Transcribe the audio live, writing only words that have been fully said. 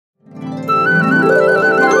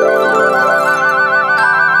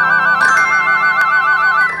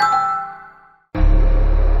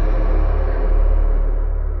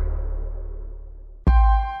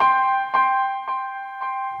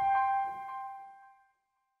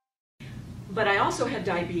But I also had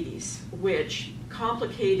diabetes, which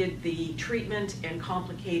complicated the treatment and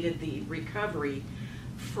complicated the recovery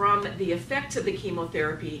from the effects of the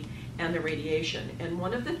chemotherapy and the radiation. And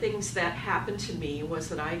one of the things that happened to me was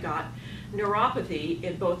that I got neuropathy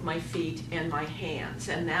in both my feet and my hands,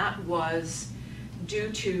 and that was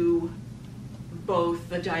due to both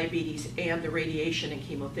the diabetes and the radiation and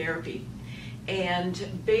chemotherapy.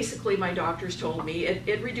 And basically my doctors told me,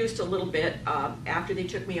 it reduced a little bit after they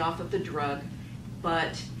took me off of the drug,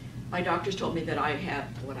 but my doctors told me that I had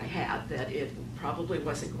what I had, that it probably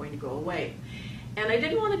wasn't going to go away. And I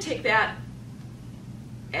didn't want to take that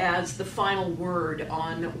as the final word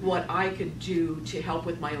on what I could do to help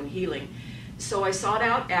with my own healing. So I sought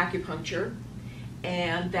out acupuncture,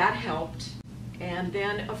 and that helped. And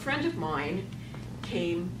then a friend of mine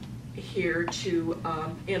came here to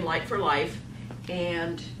in Light for Life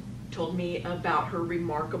and told me about her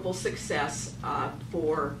remarkable success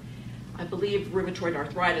for, I believe, rheumatoid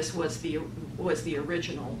arthritis was the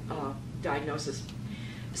original diagnosis.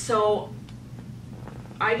 So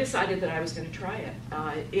I decided that I was going to try it.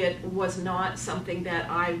 It was not something that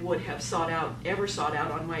I would have ever sought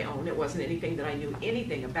out on my own. It wasn't anything that I knew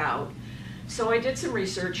anything about. So I did some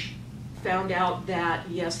research, found out that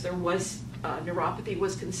yes, there was neuropathy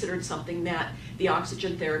was considered something that the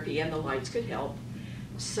oxygen therapy and the lights could help.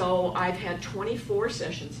 So I've had 24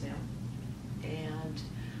 sessions now, and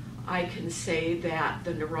I can say that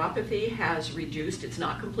the neuropathy has reduced. It's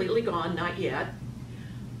not completely gone, not yet,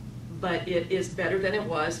 but it is better than it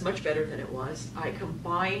was, much better than it was. I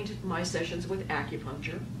combined my sessions with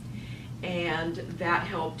acupuncture, and that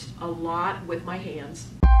helped a lot with my hands.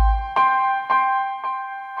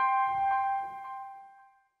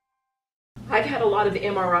 I've had a lot of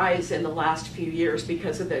MRIs in the last few years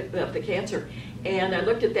because of the cancer, and I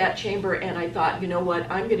looked at that chamber and I thought, you know what,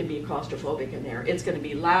 I'm going to be claustrophobic in there. It's going to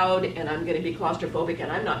be loud, and I'm going to be claustrophobic,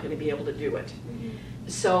 and I'm not going to be able to do it. Mm-hmm.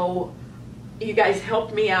 So you guys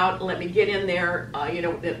helped me out and let me get in there, you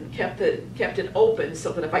know, kept it open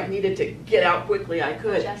so that if I needed to get out quickly, I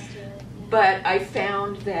could. Just do it. Yeah. But I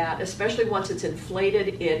found that, especially once it's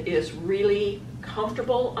inflated, it is really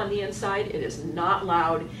comfortable on the inside. It is not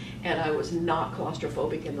loud, and I was not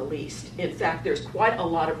claustrophobic in the least. In fact, there's quite a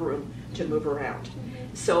lot of room to move around.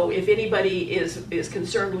 Mm-hmm. So if anybody is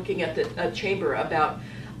concerned looking at the chamber about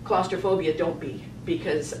claustrophobia, don't be,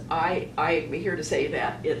 because I'm here to say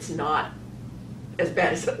that it's not as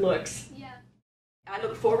bad as it looks. Yeah. I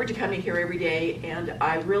look forward to coming here every day, and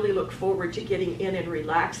I really look forward to getting in and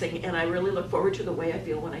relaxing, and I really look forward to the way I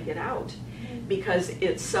feel when I get out, mm-hmm. because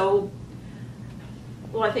it's so,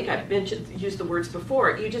 well, I think I've used the words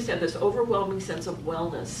before, you just have this overwhelming sense of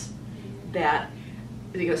wellness that,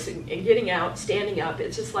 you know, getting out, standing up,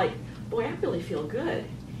 it's just like, boy, I really feel good.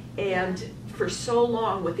 And for so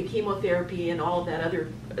long with the chemotherapy and all of that other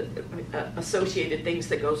associated things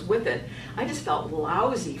that goes with it, I just felt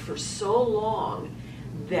lousy for so long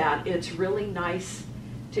that it's really nice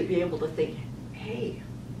to be able to think, hey,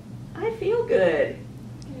 I feel good.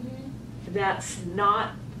 Mm-hmm. That's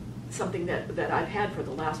not something that I've had for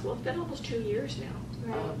the last, well, it's been almost 2 years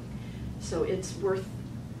now. Right. So it's worth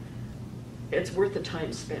the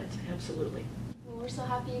time spent, absolutely. Well, we're so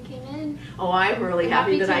happy you came in. Oh, I'm really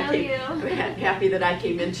happy that I came. You. Happy that I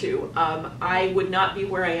came in too. I would not be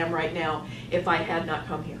where I am right now if I had not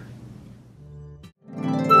come here.